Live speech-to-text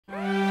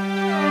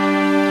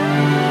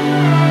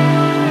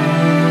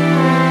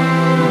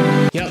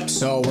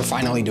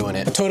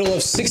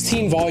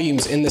16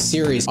 volumes in the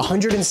series,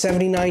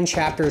 179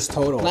 chapters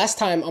total. Last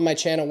time on my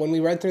channel, when we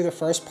read through the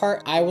first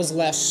part, I was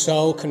left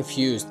so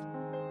confused.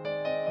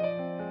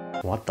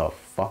 What the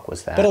fuck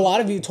was that? But a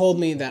lot of you told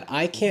me that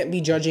I can't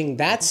be judging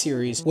that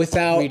series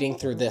without reading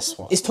through this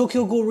one. Is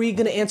Tokyo Ghoul Read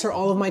gonna answer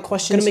all of my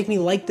questions? Gonna make me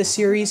like the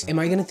series? Am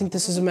I gonna think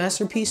this is a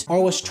masterpiece?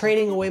 Or was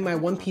trading away my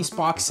One Piece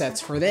box sets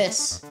for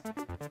this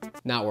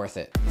not worth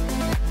it?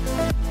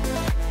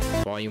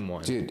 Volume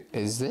 1. Dude,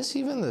 is this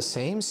even the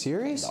same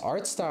series? The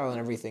art style and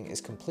everything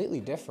is completely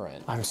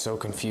different. I'm so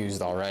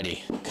confused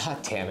already. God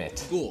damn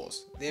it.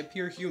 Ghouls. They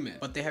appear human,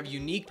 but they have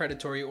unique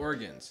predatory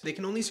organs. They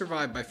can only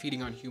survive by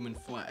feeding on human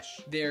flesh.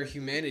 They are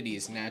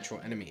humanity's natural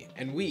enemy.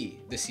 And we,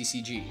 the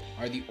CCG,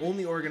 are the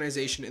only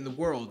organization in the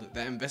world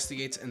that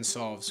investigates and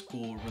solves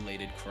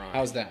ghoul-related crime.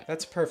 How's that?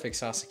 That's perfect,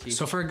 Sasaki.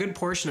 So for a good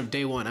portion of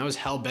day one, I was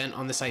hell-bent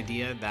on this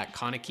idea that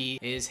Kaneki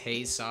is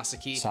Hei's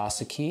Sasaki.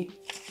 Sasaki?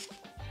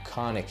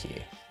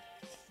 Kaneki.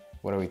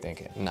 What are we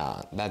thinking?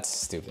 Nah, that's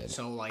stupid.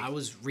 So like, I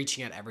was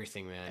reaching at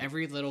everything, man.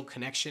 Every little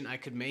connection I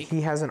could make.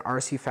 He has an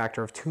RC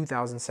factor of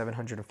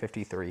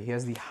 2,753. He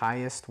has the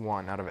highest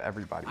one out of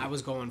everybody. I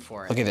was going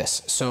for it. Look at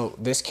this. So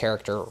this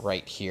character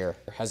right here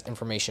has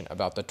information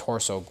about the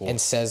torso ghoul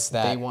and says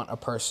that they want a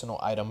personal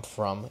item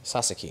from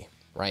Sasaki,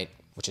 right?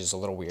 Which is a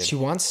little weird. She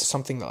wants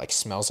something that like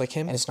smells like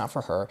him, and it's not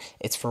for her,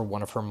 it's for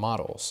one of her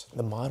models.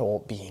 The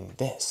model being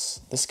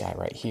this guy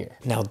right here.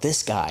 Now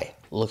this guy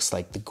looks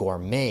like the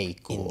gourmet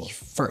ghoul in the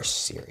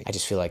first series. I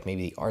just feel like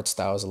maybe the art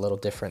style is a little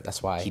different.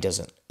 That's why he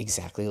doesn't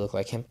exactly look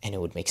like him. And it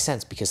would make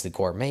sense because the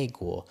gourmet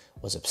ghoul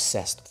was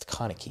obsessed with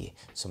Kaneki.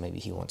 So maybe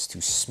he wants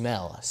to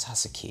smell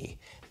Sasaki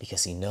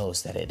because he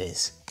knows that it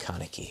is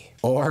Kaneki.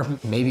 Or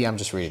maybe I'm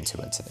just reading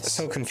too into this.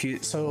 So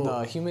confused. So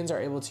The humans are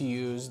able to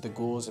use the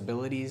ghoul's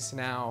abilities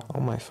now. oh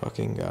my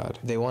fucking god.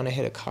 They want to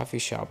hit a coffee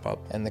shop up,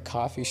 and the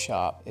coffee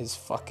shop is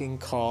fucking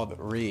called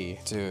Re.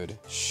 Dude,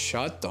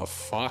 Shut the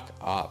fuck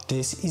up.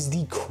 this is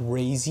the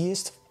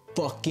craziest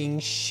Fucking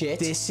shit.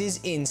 This is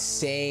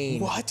insane.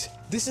 What?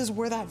 This is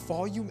where that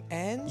volume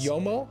ends?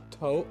 Yomo,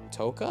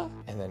 Toka,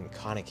 and then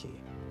Kaneki,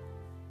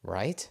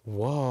 right?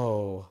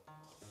 Whoa.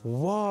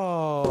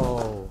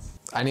 Whoa.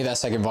 I need that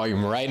second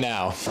volume right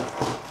now.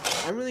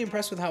 I'm really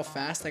impressed with how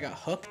fast I got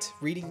hooked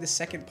reading the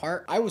second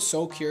part. I was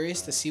so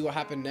curious to see what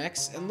happened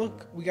next. And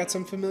look, we got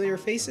some familiar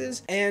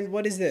faces. And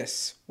what is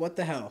this? What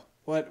the hell?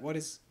 What?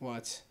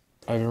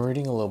 I've been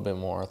reading a little bit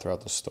more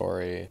throughout the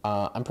story.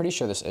 I'm pretty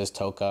sure this is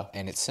Toka,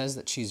 and it says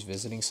that she's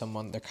visiting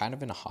someone. They're kind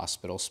of in a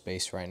hospital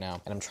space right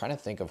now, and I'm trying to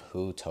think of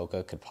who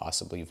Toka could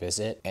possibly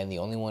visit, and the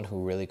only one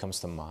who really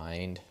comes to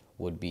mind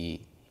would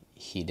be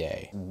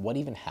Hide. What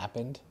even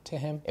happened to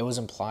him? It was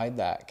implied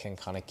that Ken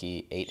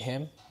Kaneki ate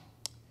him,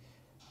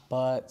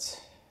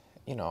 but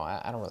you know,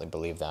 I don't really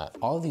believe that.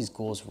 All of these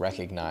ghouls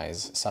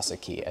recognize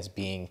Sasaki as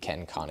being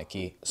Ken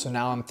Kaneki. So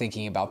now I'm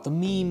thinking about the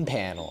meme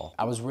panel.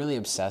 I was really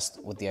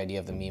obsessed with the idea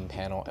of the meme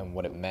panel and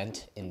what it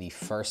meant in the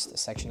first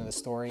section of the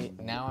story.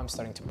 Now I'm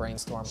starting to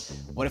brainstorm,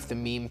 what if the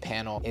meme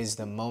panel is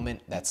the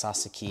moment that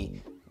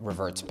Sasaki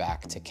reverts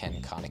back to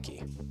Ken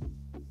Kaneki?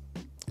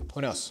 Who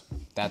knows?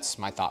 That's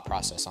my thought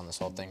process on this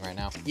whole thing right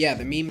now. Yeah,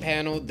 the meme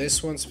panel,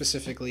 this one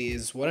specifically,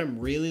 is what I'm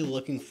really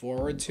looking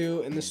forward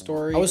to in the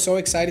story. I was so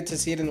excited to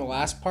see it in the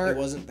last part. It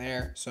wasn't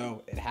there,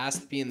 so it has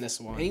to be in this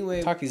one.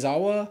 Anyway,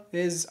 Takizawa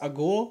is a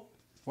ghoul?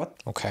 What?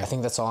 Okay, I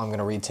think that's all I'm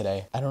gonna read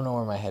today. I don't know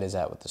where my head is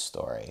at with the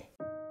story.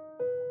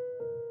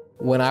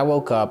 When I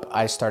woke up,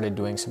 I started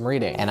doing some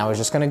reading, and I was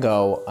just gonna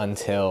go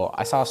until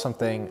I saw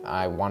something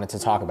I wanted to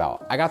talk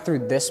about. I got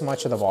through this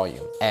much of the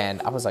volume,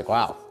 and I was like,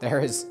 wow,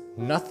 there is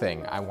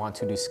nothing I want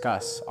to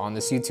discuss on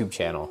this YouTube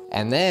channel.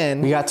 And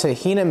then we got to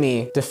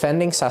Hinami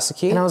defending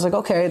Sasaki, and I was like,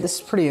 okay, this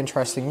is pretty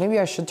interesting. Maybe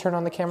I should turn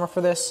on the camera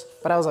for this.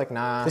 But I was like,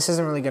 nah, this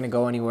isn't really gonna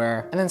go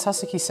anywhere. And then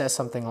Sasaki says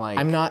something like,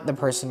 I'm not the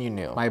person you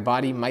knew. My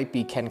body might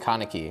be Ken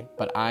Kaneki,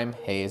 but I'm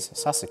Hei's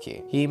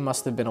Sasaki. He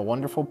must have been a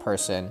wonderful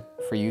person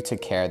for you to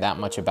care that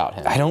much about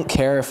him. I don't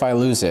care if I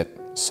lose it,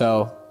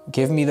 so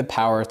give me the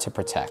power to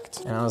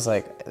protect. And I was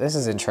like, this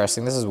is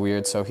interesting, this is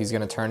weird. So he's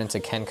gonna turn into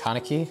Ken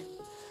Kaneki?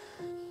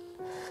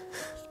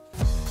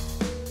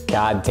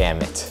 God damn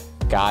it.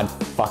 God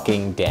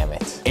fucking damn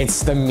it.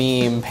 It's the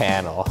meme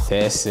panel.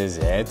 This is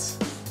it.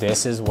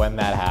 This is when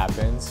that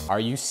happens. Are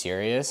you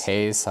serious?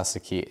 Hei's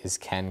Sasaki is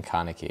Ken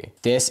Kaneki.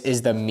 This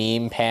is the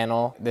meme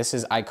panel. This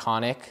is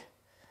iconic.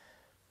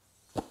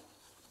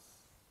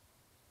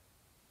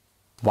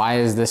 Why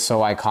is this so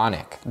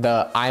iconic?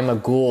 The I'm a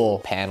ghoul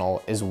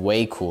panel is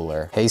way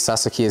cooler. Hei's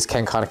Sasaki is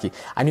Ken Kaneki.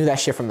 I knew that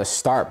shit from the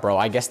start, bro.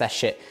 I guess that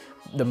shit,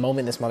 the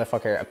moment this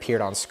motherfucker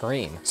appeared on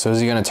screen. So is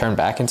he gonna turn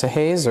back into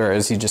Hei's, or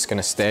is he just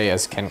gonna stay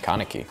as Ken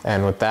Kaneki?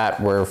 And with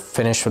that, we're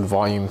finished with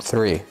volume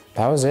 3.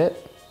 That was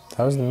it?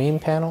 That was the meme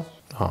panel?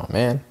 Oh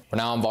man. We're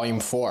now on volume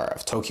 4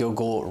 of Tokyo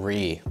Ghoul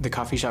Re. The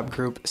coffee shop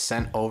group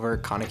sent over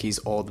Kaneki's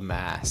old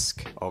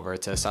mask over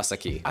to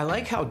Sasaki. I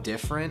like how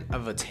different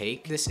of a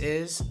take this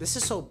is. This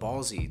is so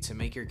ballsy to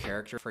make your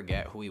character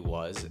forget who he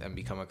was and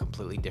become a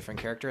completely different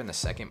character in the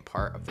second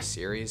part of the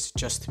series,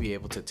 just to be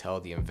able to tell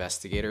the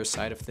investigator's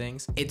side of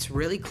things. It's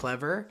really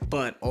clever,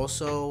 but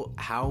also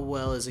how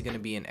well is it going to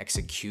be in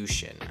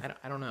execution?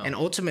 I don't know. And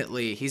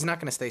ultimately, he's not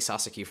going to stay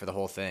Sasaki for the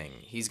whole thing.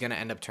 He's going to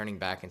end up turning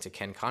back into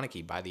Ken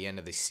Kaneki by the end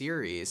of the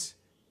series.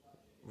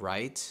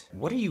 Right?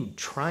 What are you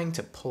trying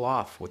to pull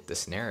off with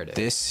this narrative?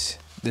 This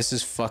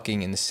is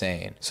fucking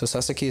insane. So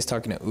Sasaki is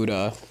talking to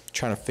Uda,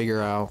 trying to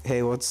figure out,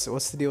 hey, what's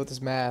the deal with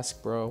this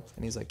mask, bro?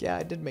 And he's like, yeah,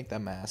 I did make that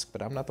mask,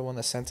 but I'm not the one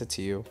that sent it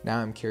to you. Now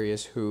I'm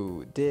curious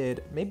who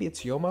did. Maybe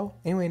it's Yomo?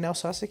 Anyway, now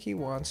Sasaki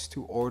wants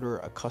to order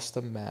a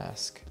custom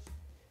mask.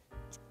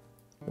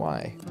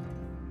 Why?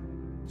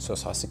 So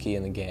Sasaki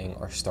and the gang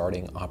are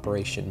starting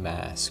Operation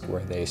Mask,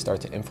 where they start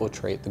to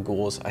infiltrate the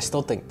ghouls. I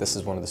still think this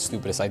is one of the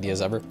stupidest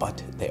ideas ever,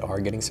 but they are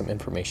getting some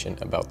information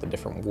about the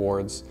different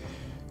wards.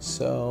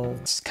 So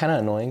it's kind of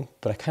annoying,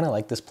 but I kind of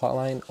like this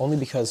plotline only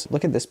because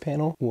look at this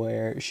panel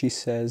where she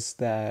says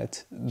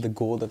that the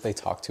ghoul that they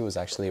talked to is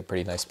actually a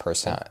pretty nice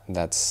person.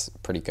 That's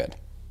pretty good.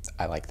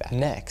 I like that.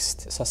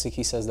 Next,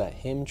 Sasaki says that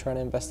him trying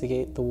to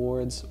investigate the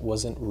wards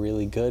wasn't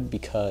really good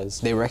because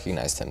they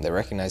recognized him. They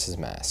recognized his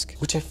mask,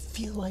 which I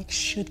feel like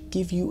should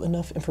give you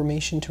enough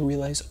information to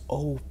realize,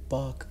 oh,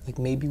 fuck, like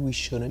maybe we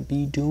shouldn't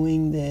be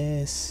doing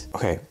this.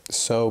 Okay,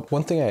 so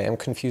one thing I am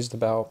confused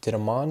about, did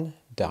Amon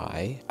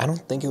die? I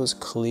don't think it was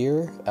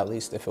clear, at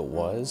least if it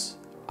was.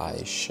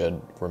 I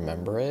should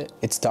remember it.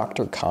 It's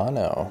Dr.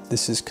 Kano.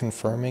 This is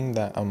confirming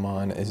that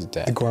Amon is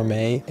dead. The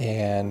gourmet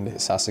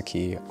and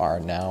Sasaki are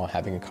now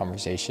having a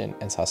conversation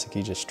and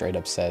Sasaki just straight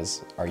up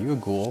says, are you a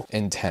ghoul?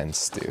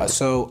 Intense, dude.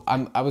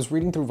 I was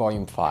reading through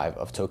volume 5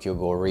 of Tokyo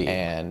Ghoul Re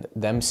and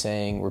them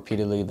saying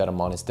repeatedly that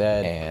Amon is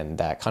dead and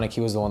that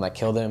Kaneki was the one that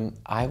killed him.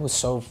 I was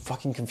so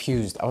fucking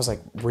confused. I was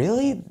like,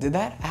 really? Did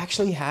that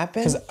actually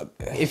happen? Because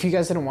if you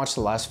guys didn't watch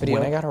the last video,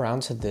 when I got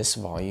around to this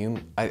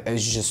volume, it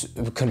was just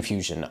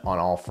confusion on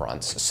all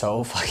fronts.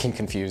 So fucking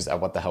confused at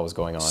what the hell was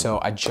going on. So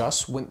I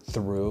just went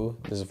through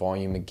this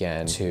volume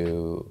again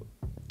to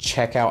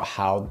check out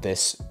how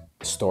this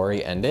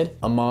story ended.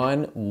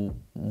 Amon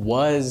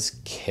was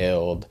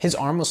killed. His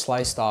arm was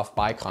sliced off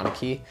by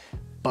Kaneki,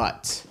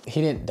 but he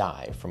didn't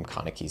die from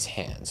Kaneki's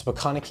hands. But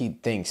Kaneki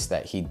thinks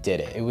that he did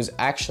it. It was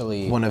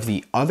actually one of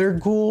the other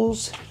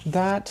ghouls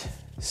that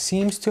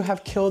seems to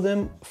have killed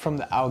him from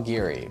the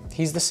Aogiri.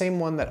 He's the same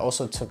one that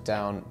also took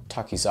down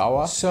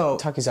Takizawa. So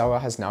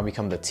Takizawa has now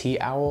become the tea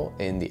owl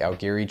in the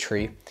Aogiri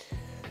tree.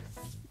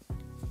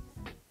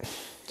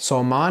 So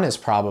Amon is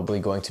probably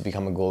going to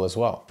become a ghoul as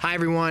well. Hi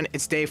everyone,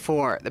 it's day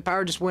 4. The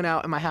power just went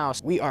out in my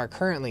house. We are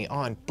currently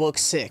on book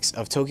 6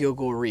 of Tokyo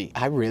Ghoul Re.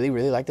 I really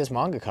like this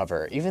manga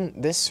cover. Even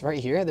this right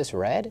here, this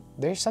red,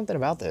 there's something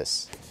about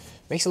this.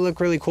 Makes it look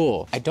really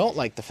cool. I don't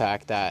like the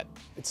fact that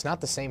it's not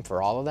the same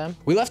for all of them.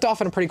 We left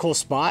off in a pretty cool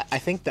spot. I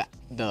think that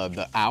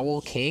the Owl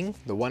King,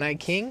 the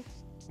One-Eyed King,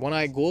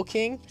 One-Eyed Ghoul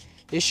King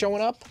is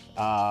showing up.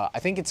 I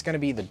think it's gonna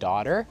be the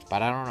daughter,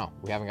 but I don't know.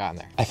 We haven't gotten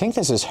there. I think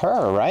this is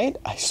her, right?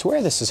 I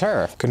swear this is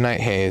her. Good night,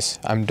 Hayes.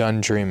 I'm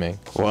done dreaming.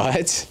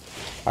 What?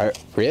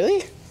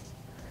 Really?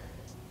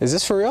 Is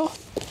this for real?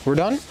 We're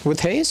done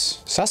with Hayes?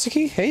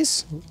 Sasaki?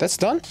 Hayes? That's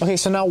done? Okay,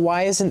 so now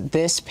why isn't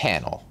this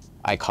panel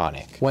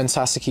iconic when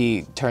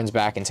Sasaki turns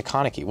back into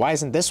Kaneki? Why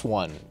isn't this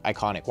one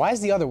iconic? Why is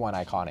the other one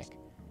iconic?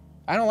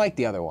 I don't like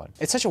the other one.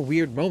 It's such a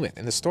weird moment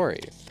in the story.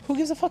 Who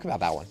gives a fuck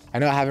about that one? I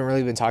know I haven't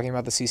really been talking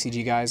about the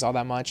CCG guys all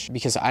that much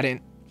because I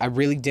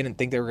really didn't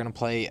think they were gonna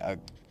play a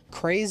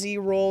crazy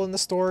role in the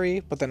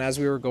story, but then as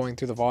we were going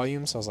through the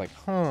volumes, I was like,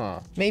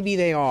 huh, maybe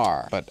they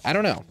are, but I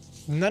don't know.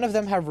 None of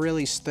them have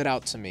really stood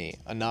out to me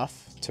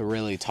enough to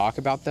really talk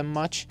about them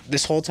much.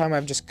 This whole time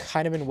I've just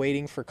kind of been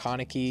waiting for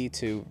Kaneki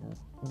to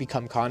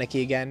become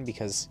Kaneki again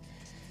because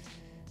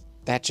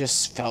that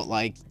just felt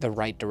like the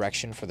right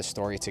direction for the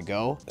story to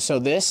go. So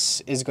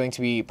this is going to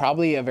be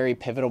probably a very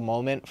pivotal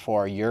moment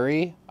for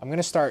Yuri. I'm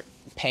gonna start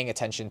paying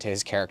attention to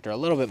his character a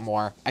little bit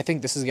more. I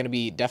think this is gonna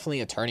be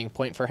definitely a turning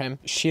point for him.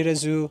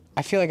 Shirazu,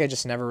 I feel like I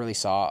just never really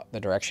saw the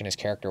direction his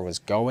character was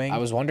going. I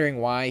was wondering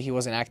why he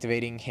wasn't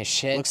activating his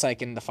shit. Looks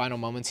like in the final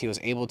moments he was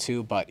able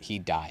to, but he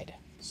died.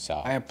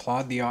 So I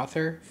applaud the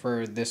author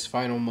for this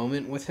final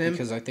moment with him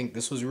because I think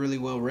this was really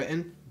well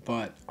written.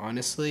 But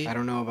honestly, I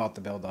don't know about the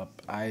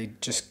build-up. I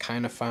just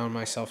kind of found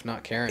myself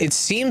not caring. It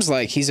seems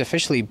like he's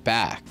officially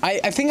back.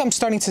 I think I'm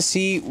starting to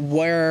see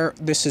where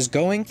this is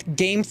going.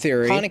 Game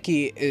theory.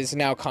 Kaneki is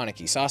now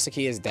Kaneki.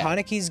 Sasaki is dead.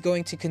 Kaneki's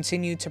going to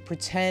continue to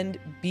pretend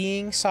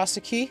being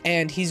Sasaki,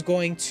 and he's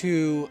going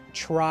to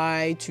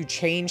try to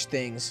change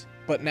things,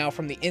 but now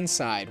from the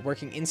inside,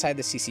 working inside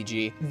the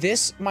CCG.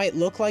 This might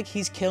look like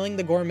he's killing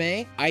the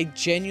gourmet. I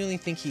genuinely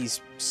think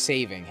he's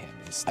saving him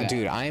instead.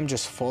 Dude, I am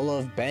just full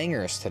of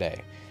bangers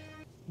today.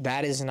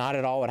 That is not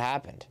at all what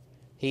happened.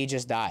 He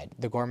just died.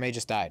 The gourmet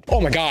just died. Oh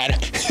my God.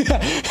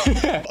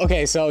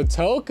 Okay, so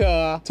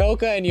Toka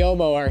and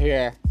Yomo are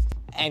here.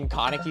 and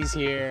Kaneki's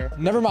here.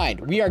 Never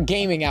mind, we are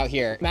gaming out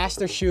here.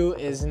 Master Shu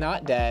is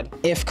not dead.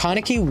 If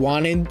Kaneki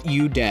wanted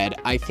you dead,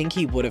 I think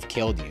he would have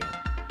killed you.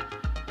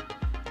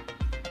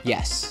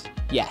 Yes.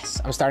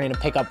 Yes, I'm starting to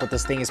pick up what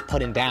this thing is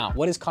putting down.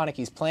 What is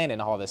Kaneki's plan in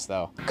all this,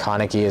 though?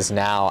 Kaneki is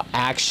now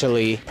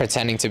actually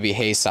pretending to be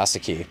Hey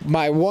Sasaki.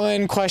 My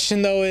one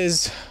question, though,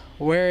 is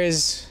where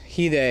is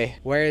Hide?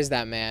 Where is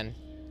that man?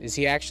 Is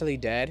he actually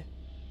dead?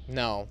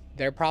 No,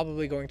 they're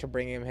probably going to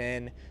bring him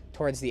in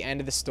towards the end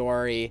of the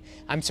story.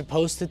 I'm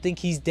supposed to think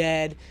he's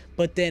dead,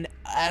 but then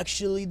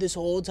actually this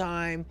whole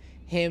time,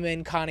 him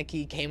and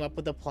Kaneki came up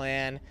with a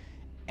plan,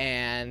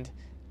 and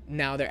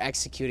now they're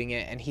executing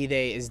it, and Hide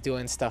is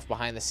doing stuff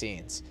behind the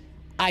scenes.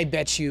 I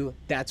bet you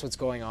that's what's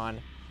going on,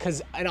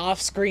 because an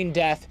off-screen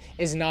death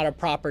is not a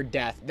proper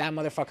death. That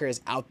motherfucker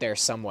is out there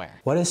somewhere.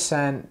 What is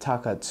Sen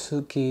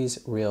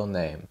Takatsuki's real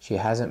name? She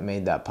hasn't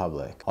made that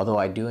public, although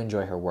I do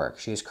enjoy her work.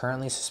 She is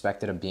currently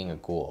suspected of being a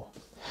ghoul.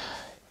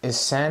 Is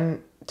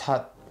Sen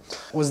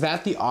Was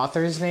that the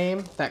author's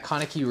name that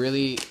Kaneki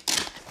really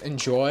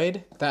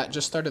enjoyed, that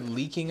just started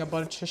leaking a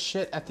bunch of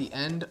shit at the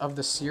end of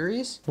the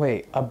series?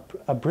 Wait,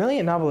 a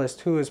brilliant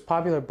novelist who is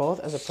popular both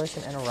as a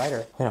person and a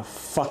writer. Wait a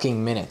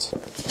fucking minute.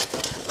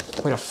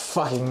 Wait a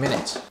fucking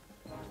minute.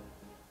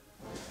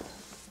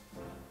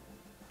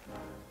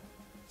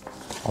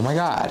 Oh my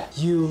god.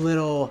 You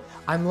little...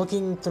 I'm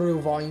looking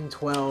through volume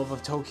 12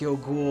 of Tokyo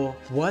Ghoul.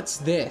 What's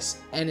this?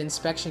 An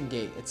inspection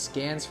gate. It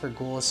scans for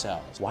ghoul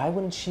cells. Why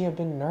wouldn't she have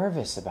been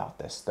nervous about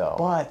this, though?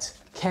 But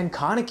Ken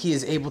Kaneki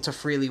is able to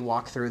freely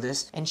walk through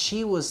this, and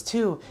she was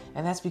too,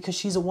 and that's because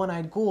she's a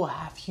one-eyed ghoul,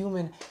 half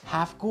human,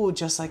 half ghoul,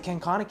 just like Ken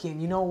Kaneki.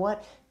 And you know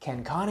what?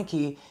 Ken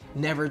Kaneki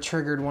never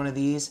triggered one of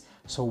these,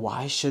 so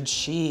why should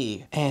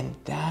she? And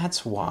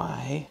that's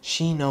why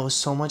she knows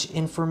so much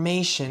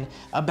information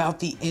about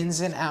the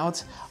ins and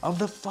outs of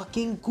the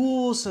fucking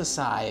Ghoul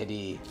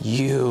Society.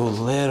 You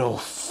little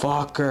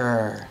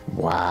fucker.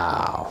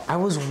 Wow. I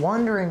was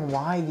wondering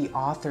why the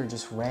author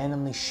just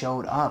randomly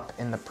showed up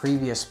in the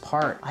previous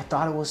part. I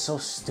thought it was so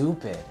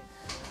stupid.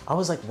 I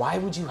was like, why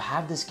would you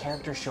have this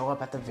character show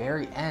up at the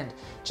very end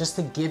just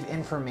to give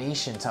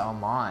information to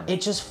Amon?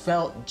 It just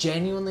felt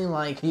genuinely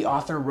like the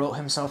author wrote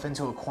himself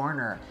into a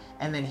corner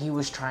and then he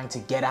was trying to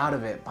get out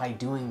of it by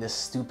doing this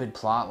stupid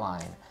plot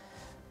line.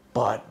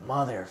 But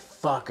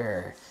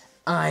motherfucker,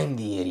 I'm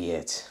the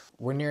idiot.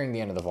 We're nearing the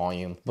end of the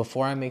volume.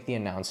 Before I make the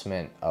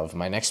announcement of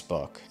my next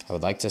book, I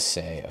would like to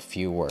say a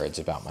few words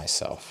about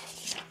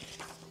myself.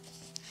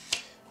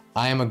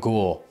 I am a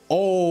ghoul.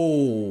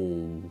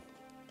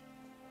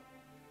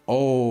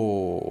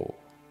 Oh,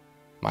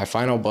 my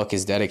final book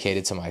is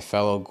dedicated to my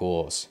fellow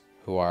ghouls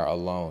who are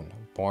alone,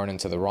 born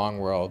into the wrong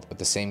world with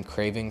the same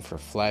craving for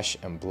flesh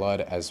and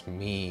blood as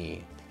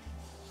me.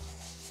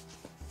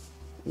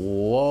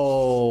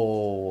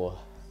 Whoa,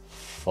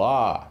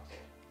 fuck.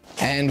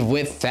 And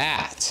with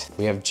that,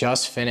 we have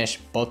just finished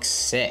book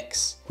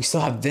 6. We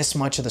still have this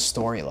much of the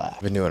story left.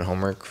 I've been doing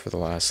homework for the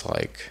last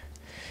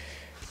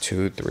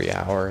 2-3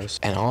 hours,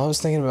 and all I was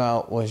thinking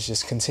about was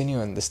just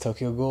continuing this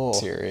Tokyo Ghoul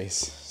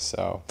series.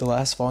 So the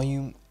last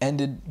volume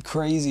ended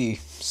crazy,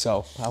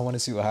 so I want to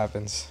see what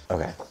happens.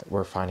 Okay,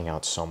 we're finding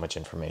out so much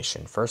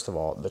information. First of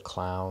all, the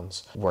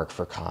clowns work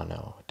for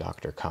Kano,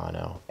 Dr.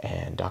 Kano,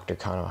 and Dr.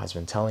 Kano has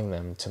been telling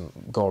them to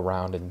go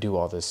around and do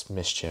all this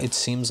mischief. It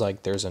seems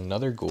like there's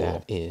another ghoul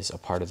that is a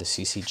part of the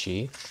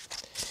CCG.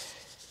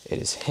 It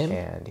is him,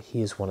 and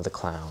he is one of the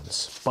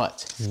clowns.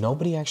 But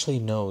nobody actually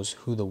knows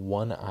who the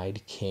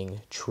one-eyed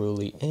king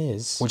truly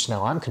is. Which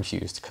now I'm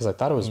confused, because I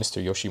thought it was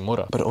Mr.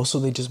 Yoshimura. But also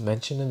they just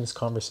mentioned in this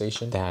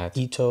conversation that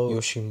Ito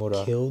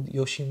Yoshimura killed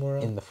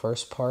Yoshimura in the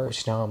first part.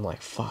 Which now I'm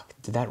like, fuck,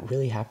 did that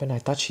really happen? I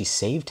thought she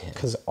saved him.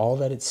 Because all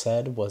that it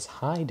said was,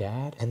 hi,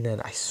 Dad. And then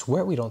I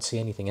swear we don't see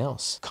anything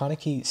else.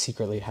 Kaneki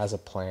secretly has a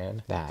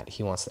plan that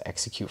he wants to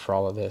execute for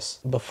all of this.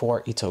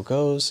 Before Ito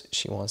goes,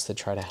 she wants to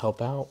try to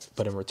help out.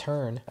 But in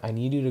return, I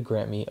need you to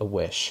grant me a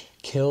wish.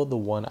 Kill the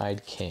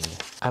one-eyed king.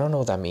 I don't know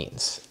what that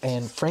means.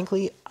 And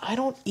frankly, I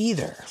don't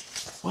either.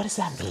 What does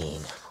that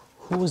mean?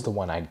 Who is the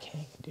one-eyed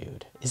king,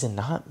 dude? Is it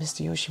not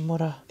Mr.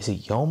 Yoshimura? Is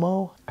it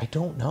Yomo? I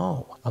don't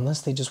know.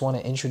 Unless they just want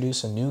to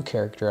introduce a new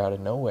character out of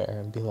nowhere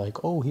and be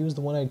like, oh, he was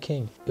the one-eyed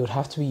king. It would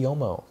have to be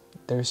Yomo.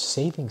 They're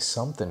saving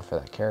something for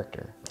that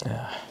character.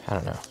 I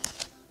don't know.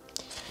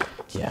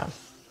 Yeah,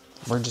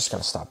 we're just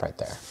gonna stop right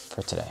there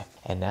for today.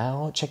 And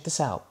now, check this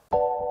out.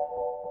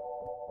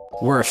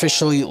 We're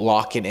officially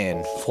locking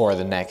in for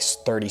the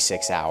next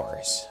 36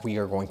 hours. We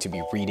are going to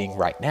be reading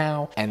right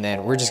now, and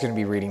then we're just going to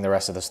be reading the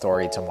rest of the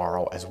story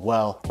tomorrow as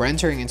well. We're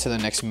entering into the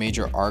next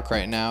major arc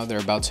right now. They're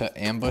about to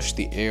ambush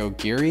the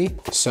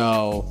Aogiri.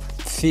 So,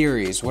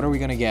 theories. What are we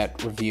going to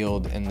get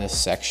revealed in this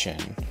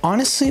section?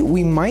 Honestly,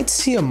 we might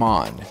see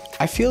Amon.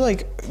 I feel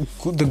like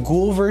the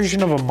ghoul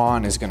version of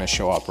Amon is going to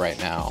show up right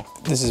now.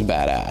 This is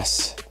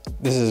badass.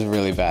 This is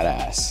really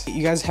badass.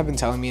 You guys have been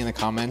telling me in the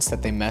comments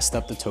that they messed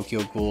up the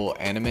Tokyo Ghoul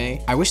anime.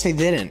 I wish they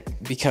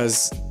didn't,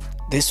 because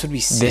This would be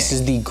sick. This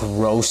is the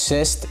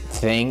grossest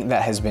thing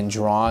that has been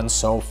drawn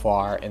so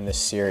far in this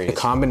series. The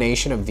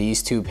combination of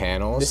these two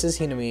panels. This is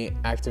Hinami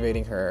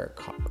activating her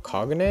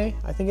Kagune,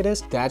 I think it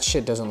is. That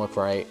shit doesn't look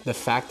right. The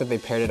fact that they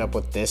paired it up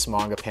with this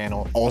manga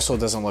panel also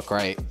doesn't look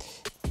right.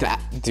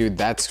 Dude,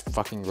 that's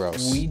fucking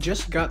gross. We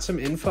just got some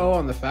info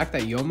on the fact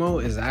that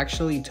Yomo is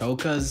actually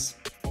Toka's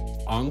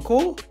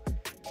uncle.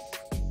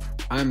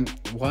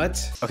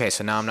 What? Okay,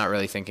 so now I'm not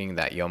really thinking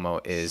that Yomo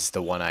is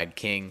the one-eyed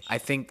king. I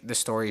think the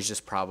story is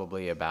just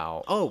probably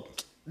about... Oh,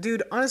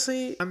 dude,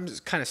 honestly, I'm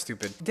just kind of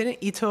stupid. Didn't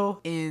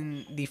Ito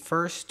in the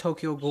first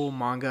Tokyo Ghoul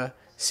manga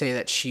say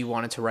that she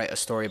wanted to write a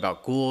story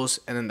about ghouls,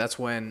 and then that's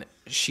when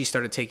she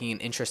started taking an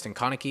interest in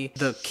Kaneki?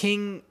 The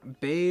King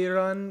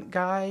Beiran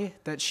guy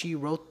that she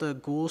wrote the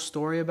ghoul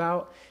story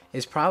about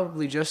is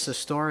probably just a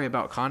story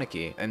about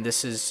Kaneki, and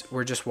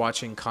we're just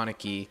watching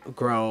Kaneki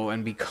grow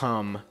and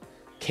become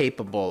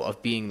capable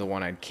of being the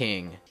one-eyed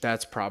king.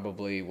 That's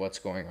probably what's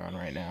going on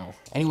right now.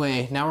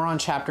 Anyway, now we're on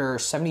chapter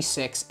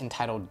 76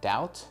 entitled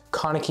Doubt.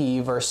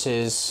 Kaneki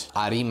versus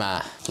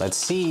Arima. Let's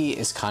see,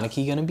 is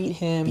Kaneki gonna beat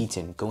him?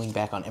 Beaten, going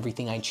back on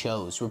everything I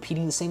chose,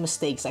 repeating the same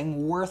mistakes,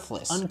 I'm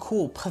worthless,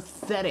 uncool,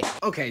 pathetic.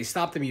 Okay,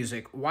 stop the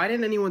music. Why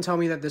didn't anyone tell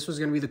me that this was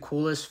gonna be the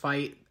coolest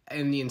fight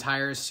in the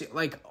entire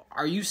like,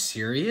 are you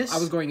serious? I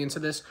was going into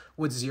this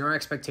with zero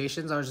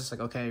expectations. I was just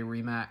like, okay,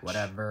 rematch,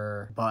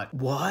 whatever. But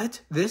what?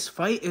 This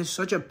fight is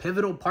such a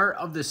pivotal part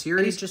of the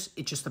series.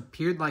 It just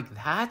appeared like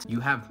that. You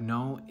have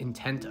no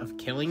intent of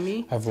killing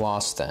me. I've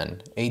lost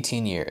then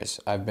 18 years.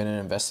 I've been an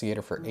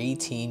investigator for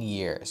 18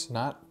 years.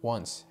 Not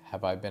once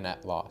have I been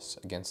at loss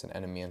against an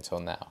enemy until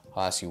now.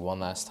 I'll ask you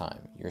one last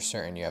time. You're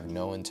certain you have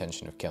no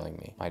intention of killing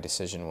me? My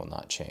decision will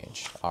not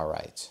change. All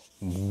right.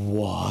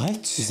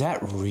 What? Is that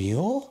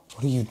real?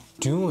 What are you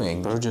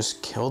doing? Bro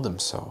just killed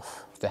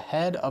himself. The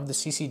head of the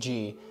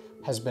CCG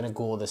has been a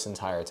ghoul this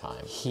entire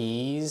time.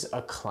 He's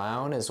a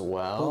clown as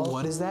well. But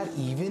what does that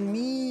even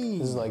mean?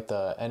 This is like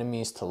the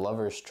enemies to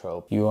lovers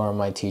trope. You are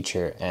my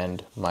teacher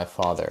and my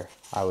father.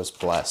 I was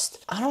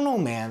blessed. I don't know,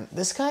 man.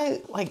 This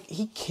guy, like,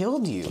 he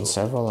killed you. In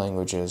several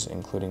languages,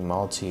 including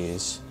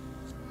Maltese,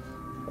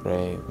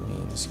 Re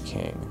means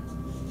king.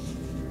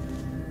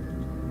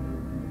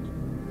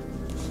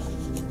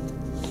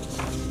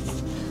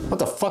 What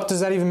the fuck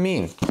does that even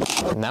mean?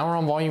 Now we're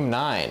on volume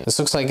 9. This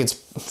looks like it's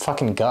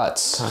fucking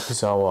guts.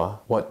 Takuzawa,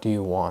 what do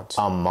you want?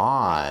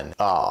 Amon.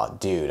 Oh,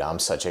 dude, I'm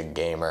such a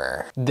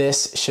gamer.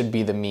 This should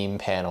be the meme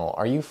panel.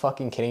 Are you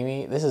fucking kidding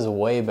me? This is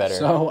way better.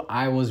 So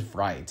I was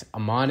right.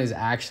 Amon is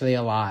actually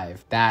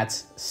alive.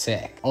 That's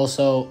sick.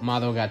 Also,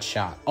 Mado got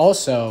shot.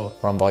 Also,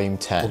 we're on volume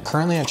 10. We're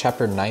currently on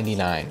chapter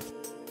 99.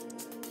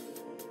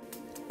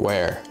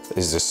 Where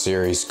is this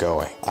series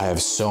going? I have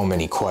so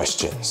many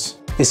questions.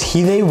 Is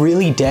Hide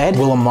really dead?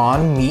 Will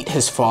Amon meet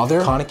his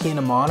father? Kaneki and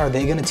Amon, are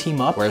they gonna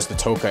team up? Where's the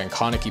Toka and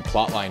Kaneki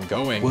plotline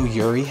going? Will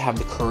Yuri have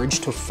the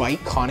courage to fight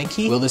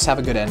Kaneki? Will this have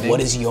a good ending?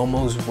 What is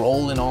Yomo's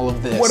role in all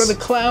of this? What are the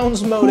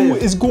clowns' motive? Who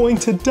is going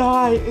to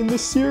die in the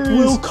series?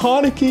 Will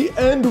Kaneki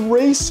end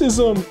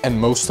racism? And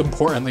most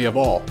importantly of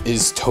all,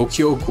 is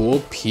Tokyo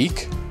Ghoul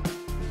peak?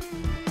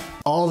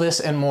 All this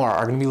and more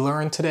are gonna be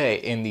learned today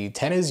in the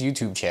Teniz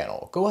YouTube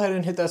channel. Go ahead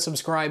and hit that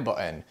subscribe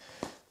button.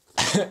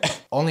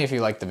 Only if you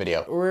liked the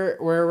video.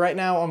 We're right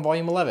now on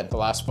volume 11. The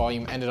last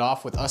volume ended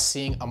off with us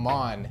seeing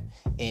Amon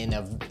in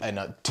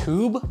a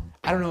tube.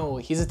 I don't know,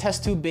 he's a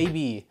test tube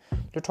baby.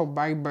 Little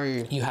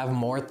baby. You have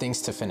more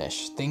things to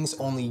finish, things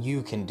only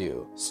you can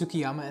do.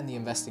 Tsukiyama and the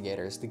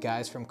investigators, the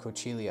guys from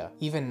Cochilia,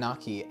 even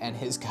Naki and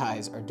his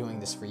guys are doing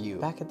this for you.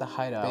 Back at the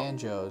hideout,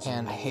 Banjos,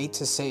 and I hate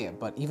to say it,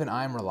 but even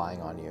I'm relying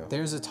on you.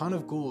 There's a ton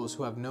of ghouls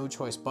who have no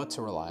choice but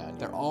to rely on you.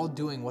 They're all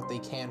doing what they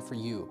can for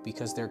you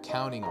because they're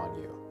counting on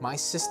you. My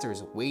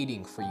sister's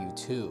waiting for you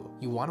too.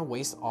 You want to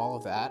waste all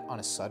of that on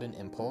a sudden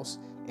impulse?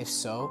 If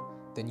so,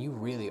 then you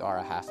really are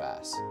a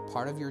half-ass.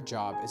 Part of your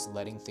job is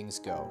letting things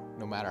go,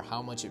 no matter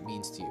how much it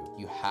means to you.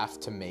 You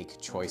have to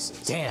make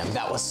choices. Damn,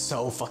 that was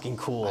so fucking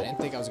cool. I didn't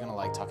think I was gonna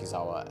like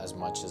Takizawa as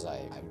much as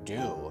I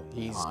do.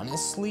 He's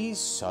honestly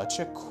such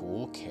a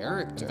cool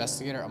character.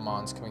 Investigator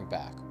Amon's coming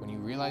back. When you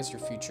realize your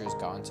future has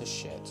gone to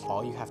shit,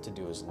 all you have to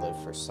do is live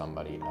for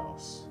somebody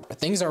else.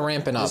 Things are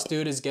ramping up. This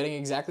dude is getting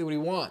exactly what he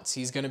wants.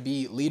 He's gonna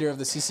be leader of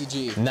the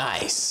CCG.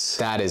 Nice.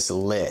 That is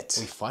lit.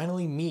 We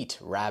finally meet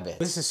Rabbit.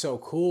 This is so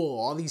cool.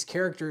 All these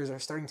characters are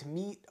starting to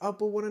meet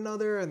up with one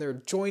another and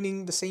they're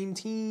joining the same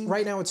team.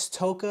 Right now it's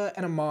Toka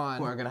and Amon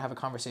who are gonna have a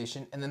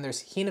conversation, and then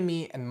there's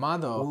Hinami and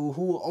Mado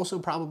who will also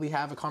probably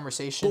have a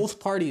conversation. Both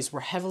parties were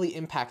heavily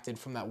impacted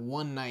from that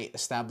one night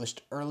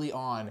established early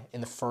on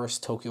in the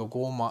first Tokyo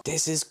Ghoul manga.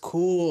 This is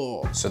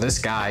cool. So this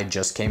guy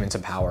just came into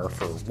power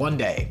for one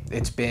day.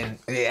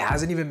 It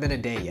hasn't even been a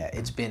day yet.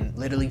 It's been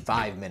literally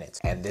 5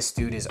 minutes. And this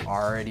dude is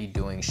already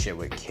doing shit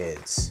with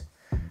kids.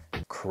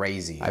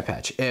 Crazy. Eye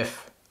patch.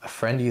 If a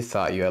friend you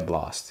thought you had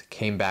lost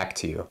came back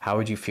to you, how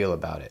would you feel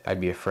about it? I'd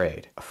be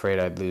afraid. Afraid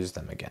I'd lose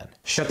them again.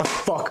 Shut the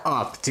fuck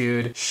up,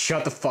 dude.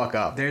 Shut the fuck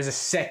up. There's a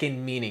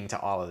second meaning to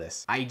all of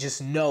this. I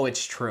just know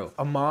it's true.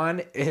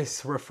 Amon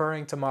is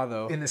referring to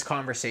Mado in this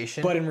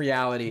conversation, but in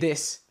reality,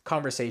 this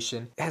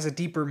conversation has a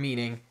deeper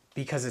meaning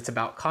because it's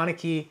about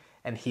Kaneki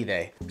and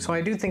Hide. So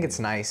I do think it's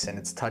nice and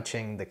it's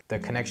touching the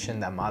connection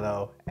that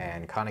Mado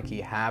and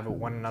Kaneki have with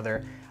one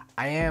another.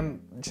 I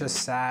am just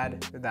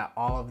sad that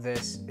all of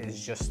this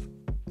is just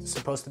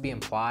supposed to be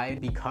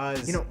implied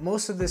because, you know,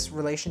 most of this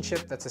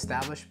relationship that's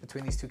established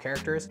between these two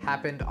characters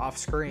happened off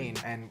screen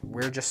and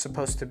we're just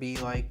supposed to be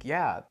like,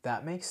 yeah,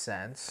 that makes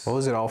sense. What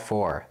was it all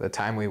for? The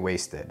time we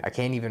wasted. I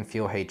can't even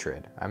feel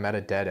hatred. I'm at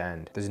a dead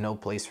end. There's no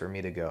place for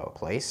me to go.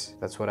 Place?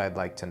 That's what I'd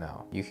like to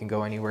know. You can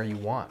go anywhere you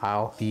want.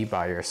 I'll be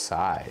by your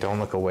side. Don't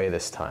look away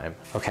this time.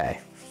 Okay.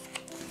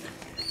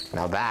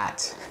 Now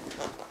that's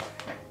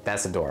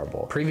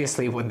adorable.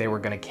 Previously, when they were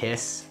gonna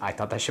kiss, I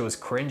thought that shit was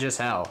cringe as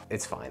hell.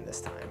 It's fine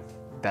this time.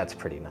 That's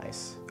pretty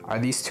nice. Are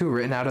these two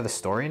written out of the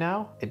story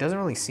now? It doesn't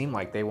really seem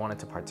like they wanted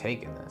to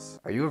partake in this.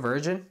 Are you a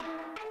virgin?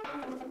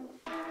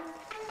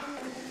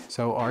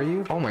 So are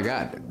you? Oh my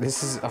God,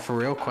 this is a for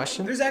real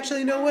question? There's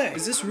actually no way.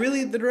 Is this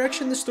really the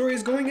direction the story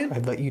is going in?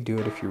 I'd let you do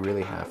it if you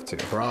really have to.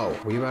 Bro,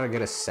 we about to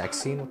get a sex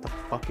scene? What the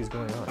fuck is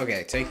going on?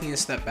 Okay, taking a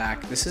step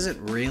back, this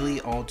isn't really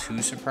all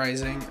too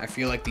surprising. I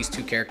feel like these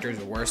two characters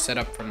were set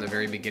up from the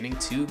very beginning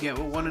to get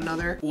with one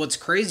another. What's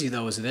crazy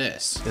though is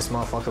this. This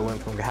motherfucker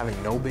went from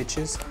having no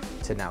bitches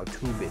to now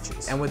 2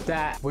 bitches. And with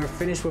that, we're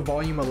finished with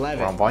volume 11.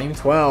 We're on volume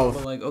 12.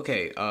 But like,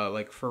 okay,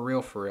 like for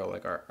real,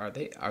 like are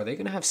they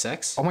gonna have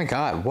sex? Oh my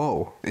God,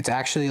 whoa. It's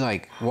actually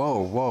like,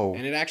 whoa.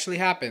 And it actually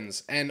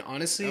happens. And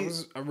honestly, that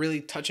was a really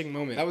touching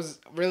moment. That was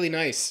really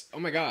nice. Oh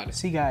my God.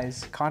 See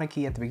guys,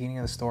 Kaneki at the beginning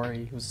of the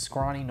story, he was a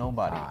scrawny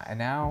nobody. And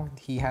now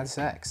he has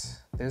sex.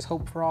 There's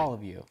hope for all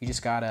of you. You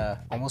just gotta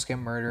almost get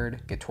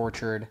murdered, get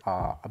tortured,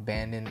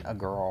 abandon a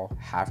girl,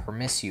 have her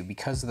miss you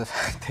because of the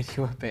fact that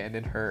you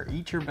abandoned her,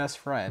 eat your best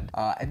friend,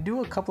 and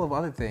do a couple of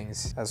other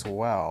things as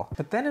well.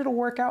 But then it'll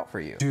work out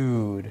for you.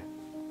 Dude.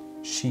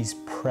 She's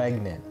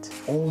pregnant.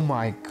 Oh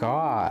my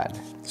God.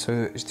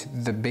 So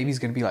the baby's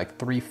gonna be like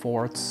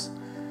 3/4.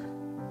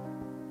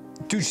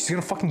 Dude, she's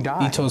gonna fucking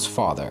die. Ito's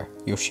father,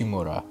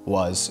 Yoshimura,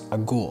 was a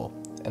ghoul,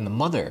 and the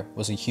mother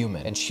was a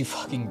human, and she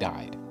fucking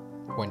died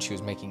when she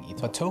was making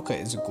Ito. But Toka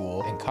is a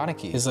ghoul, and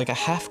Kaneki is like a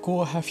half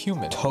ghoul, half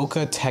human.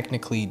 Toka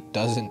technically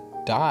doesn't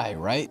die,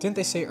 right? Didn't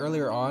they say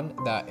earlier on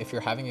that if you're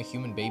having a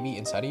human baby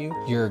inside of you,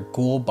 your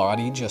ghoul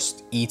body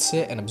just eats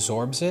it and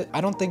absorbs it?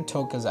 I don't think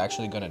Toka's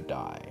actually gonna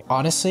die.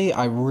 Honestly,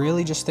 I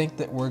really just think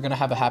that we're gonna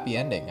have a happy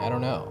ending. I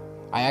don't know.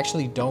 I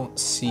actually don't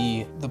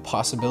see the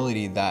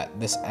possibility that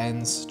this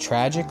ends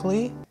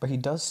tragically, but he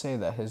does say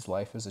that his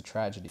life is a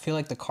tragedy. I feel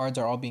like the cards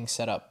are all being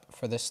set up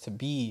for this to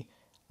be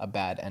a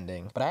bad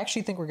ending, but I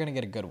actually think we're gonna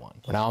get a good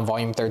one. We're now on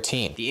volume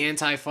 13. The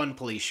anti-fun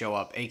police show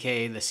up,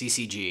 aka the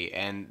CCG,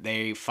 and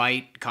they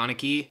fight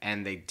Kaneki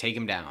and they take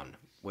him down,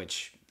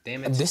 which,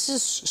 damn it. This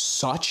is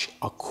such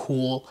a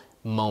cool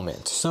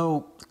moment.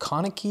 So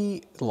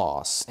Kaneki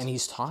lost, and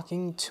he's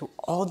talking to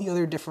all the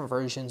other different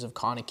versions of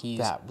Kaneki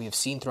that we have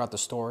seen throughout the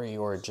story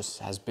or just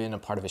has been a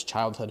part of his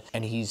childhood,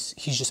 and he's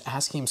just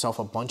asking himself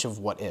a bunch of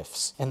what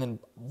ifs. And then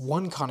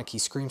one Kaneki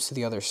screams to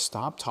the other,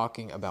 stop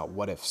talking about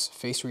what ifs.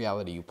 Face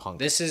reality, you punk.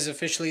 This is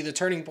officially the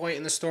turning point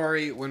in the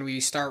story when we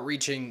start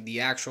reaching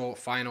the actual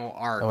final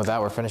arc. And with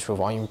that, we're finished with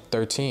volume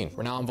 13.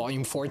 We're now on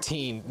volume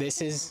 14.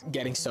 This is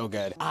getting so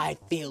good. I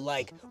feel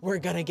like we're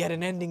gonna get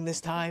an ending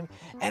this time,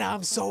 and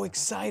I'm so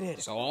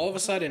excited. So all of a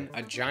sudden,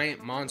 a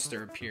giant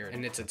monster appeared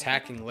and it's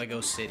attacking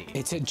Lego City.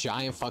 It's a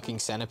giant fucking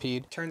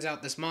centipede. Turns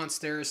out this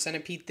monster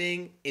centipede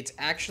thing, it's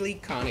actually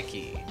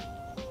Kaneki.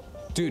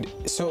 Dude,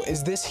 so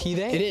is this Hide?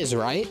 It is,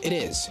 right? It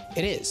is.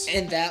 It is.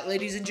 And that,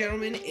 ladies and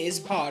gentlemen, is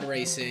pod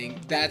racing.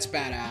 That's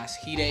badass.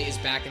 Hide is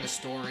back in the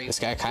story. This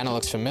guy kind of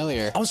looks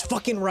familiar. I was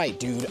fucking right,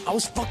 dude. I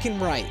was fucking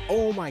right.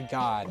 Oh my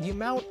God. The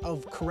amount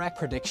of correct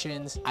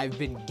predictions I've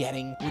been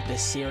getting with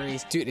this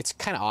series, dude, it's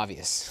kind of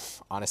obvious.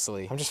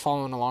 Honestly, I'm just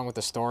following along with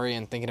the story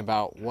and thinking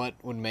about what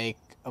would make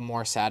a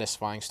more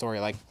satisfying story.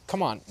 Like,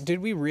 come on, did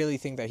we really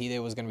think that Hide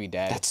was gonna be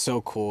dead? That's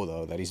so cool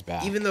though that he's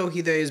back. Even though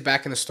Hide is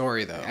back in the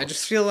story though, I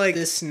just feel like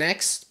this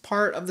next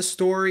part of the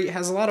story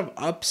has a lot of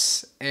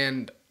ups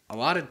and a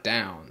lot of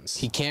downs.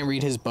 He can't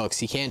read his books,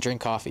 he can't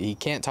drink coffee, he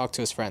can't talk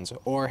to his friends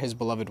or his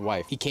beloved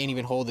wife. He can't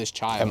even hold his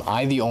child. Am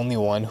I the only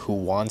one who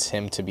wants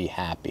him to be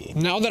happy?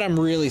 Now that I'm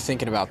really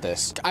thinking about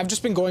this, I've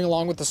just been going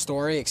along with the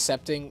story,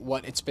 accepting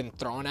what it's been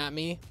thrown at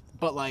me,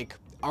 but like,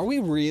 are we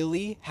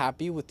really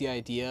happy with the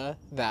idea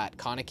that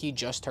Kaneki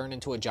just turned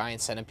into a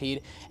giant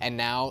centipede and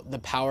now the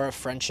power of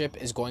friendship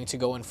is going to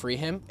go and free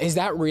him? Is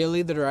that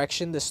really the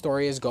direction the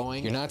story is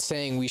going? You're not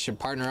saying we should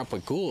partner up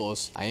with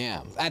ghouls. I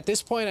am. At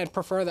this point, I'd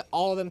prefer that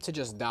all of them to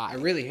just die. I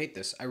really hate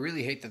this. I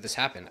really hate that this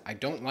happened. I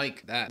don't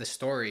like that the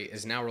story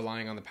is now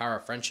relying on the power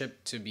of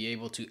friendship to be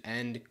able to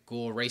end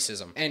ghoul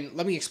racism. And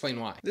let me explain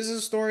why. This is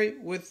a story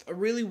with a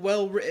really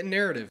well-written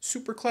narrative.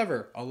 Super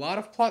clever. A lot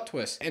of plot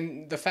twists.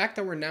 And the fact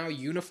that we're now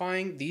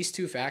unifying having these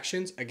two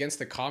factions against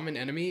the common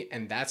enemy,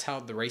 and that's how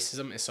the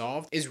racism is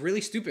solved, is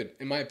really stupid,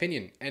 in my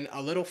opinion, and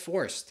a little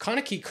forced.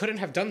 Kaneki couldn't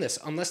have done this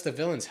unless the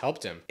villains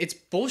helped him. It's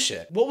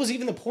bullshit. What was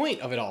even the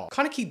point of it all?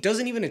 Kaneki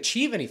doesn't even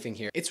achieve anything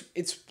here. It's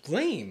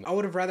lame. I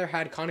would have rather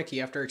had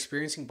Kaneki, after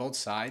experiencing both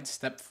sides,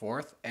 step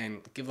forth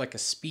and give like a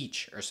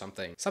speech or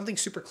something. Something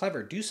super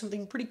clever. Do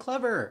something pretty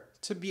clever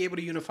to be able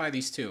to unify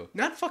these two.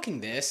 Not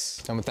fucking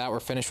this. And with that, we're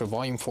finished with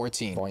volume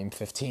 14. Volume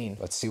 15.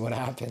 Let's see what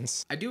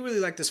happens. I do really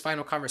like this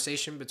final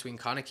conversation between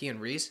Kaneki and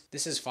Reese.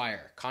 This is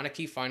fire.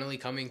 Kaneki finally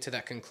coming to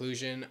that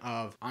conclusion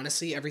of,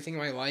 honestly, everything in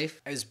my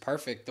life is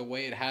perfect the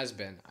way it has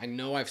been. I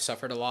know I've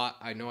suffered a lot.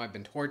 I know I've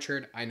been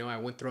tortured. I know I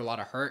went through a lot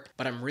of hurt,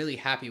 but I'm really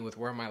happy with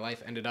where my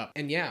life ended up.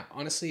 And yeah,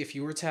 honestly, if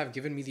you were to have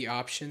given me the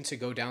option to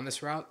go down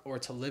this route or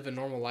to live a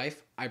normal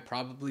life, I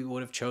probably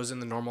would have chosen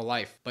the normal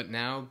life. But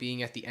now,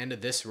 being at the end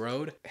of this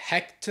road,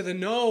 heck to the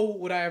no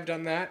would I have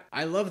done that.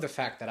 I love the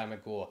fact that I'm a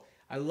ghoul.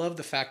 I love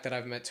the fact that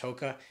I've met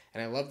Toka,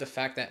 and I love the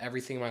fact that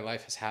everything in my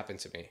life has happened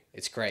to me.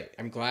 It's great.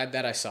 I'm glad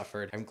that I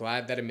suffered. I'm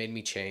glad that it made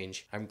me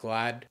change. I'm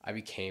glad I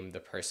became the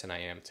person I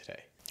am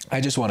today. I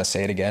just want to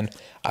say it again.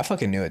 I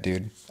fucking knew it,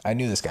 dude. I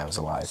knew this guy was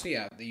alive. So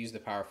yeah, they use the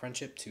power of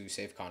friendship to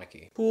save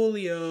Kaneki.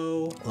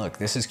 Julio. Look,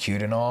 this is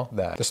cute and all,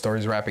 that the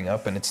story's wrapping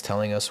up and it's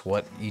telling us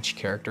what each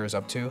character is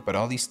up to, but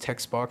all these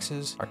text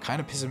boxes are kind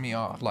of pissing me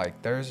off. Like,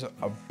 there's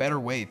a better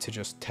way to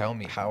just tell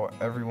me how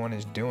everyone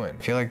is doing.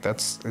 I feel like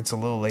it's a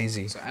little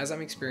lazy. So as I'm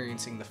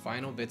experiencing the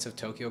final bits of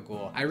Tokyo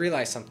Ghoul, I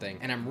realized something,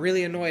 and I'm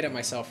really annoyed at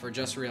myself for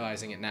just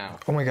realizing it now.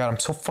 Oh my god, I'm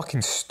so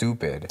fucking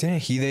stupid.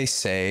 Didn't Hide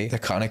say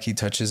that Kaneki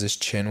touches his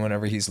chin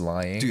whenever he's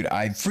lying? Dude,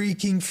 I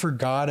freaking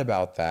forgot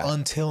about that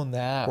until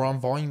now. We're on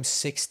volume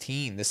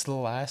 16. This is the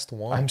last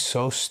one. I'm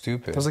so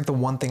stupid. That was like the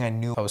one thing I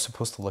knew I was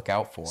supposed to look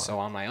out for. So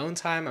on my own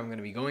time, I'm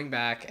gonna be going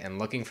back and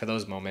looking for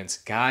those moments.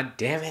 God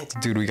damn it.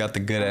 Dude, we got the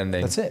good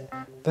ending. That's it.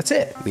 That's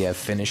it. We have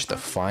finished the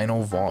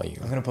final volume.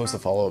 I'm gonna post a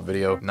follow-up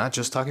video, not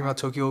just talking about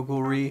Tokyo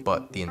Ghoul Re,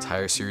 but the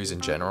entire series in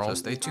general. So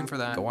stay tuned for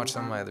that. Go watch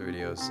some of my other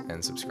videos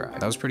and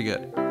subscribe. That was pretty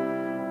good.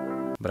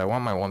 But I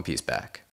want my One Piece back.